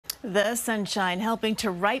The sunshine helping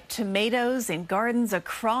to ripe tomatoes in gardens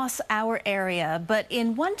across our area. But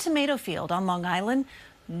in one tomato field on Long Island,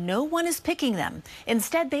 no one is picking them.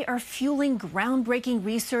 Instead, they are fueling groundbreaking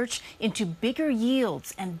research into bigger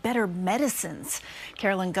yields and better medicines.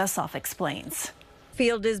 Carolyn Gusoff explains.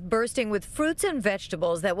 Field is bursting with fruits and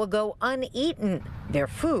vegetables that will go uneaten. They're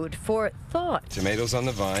food for thought. Tomatoes on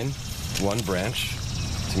the vine, one branch.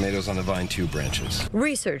 Tomatoes on the vine, 2 branches.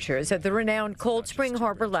 Researchers at the renowned Cold Spring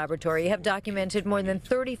Harbor Laboratory have documented more than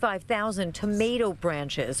 35,000 tomato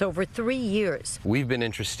branches over 3 years. We've been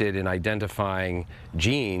interested in identifying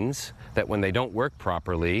genes that, when they don't work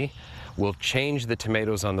properly, will change the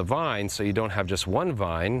tomatoes on the vine, so you don't have just one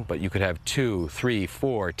vine, but you could have 2, 3,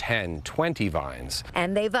 4, 10, 20 vines.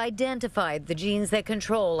 And they've identified the genes that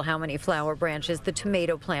control how many flower branches the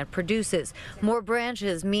tomato plant produces. More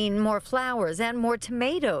branches mean more flowers and more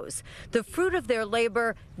tomatoes. The fruit of their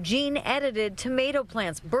labor, gene-edited tomato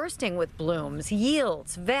plants bursting with blooms,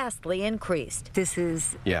 yields vastly increased. This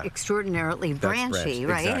is extraordinarily branchy,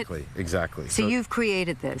 right? Exactly. So you've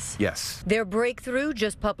created this? Yes. Their breakthrough,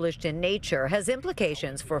 just published in Nature, has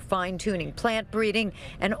implications for fine-tuning plant breeding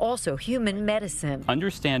and also human medicine.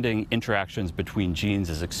 Understanding interactions between genes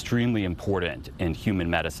is extremely important in human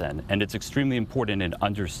medicine, and it's extremely important in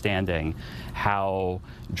understanding how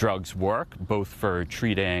drugs work, both for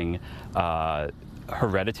treating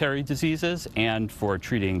hereditary diseases and for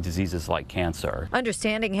treating diseases like cancer.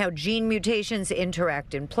 Understanding how gene mutations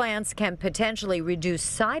interact in plants can potentially reduce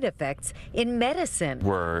side effects in medicine.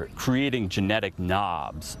 We're creating genetic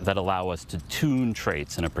knobs that allow us to tune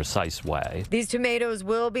traits in a precise way. These tomatoes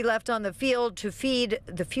will be left on the field to feed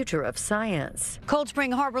the future of science. Cold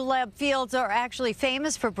Spring Harbor Lab fields are actually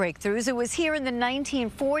famous for breakthroughs. It was here in the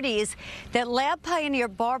 1940s that lab pioneer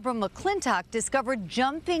Barbara McClintock discovered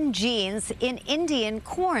jumping genes in Indian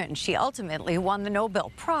corn. She ultimately won the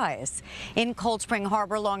Nobel Prize. In Cold Spring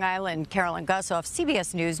Harbor, Long Island, Carolyn Gusoff,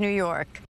 CBS News, New York.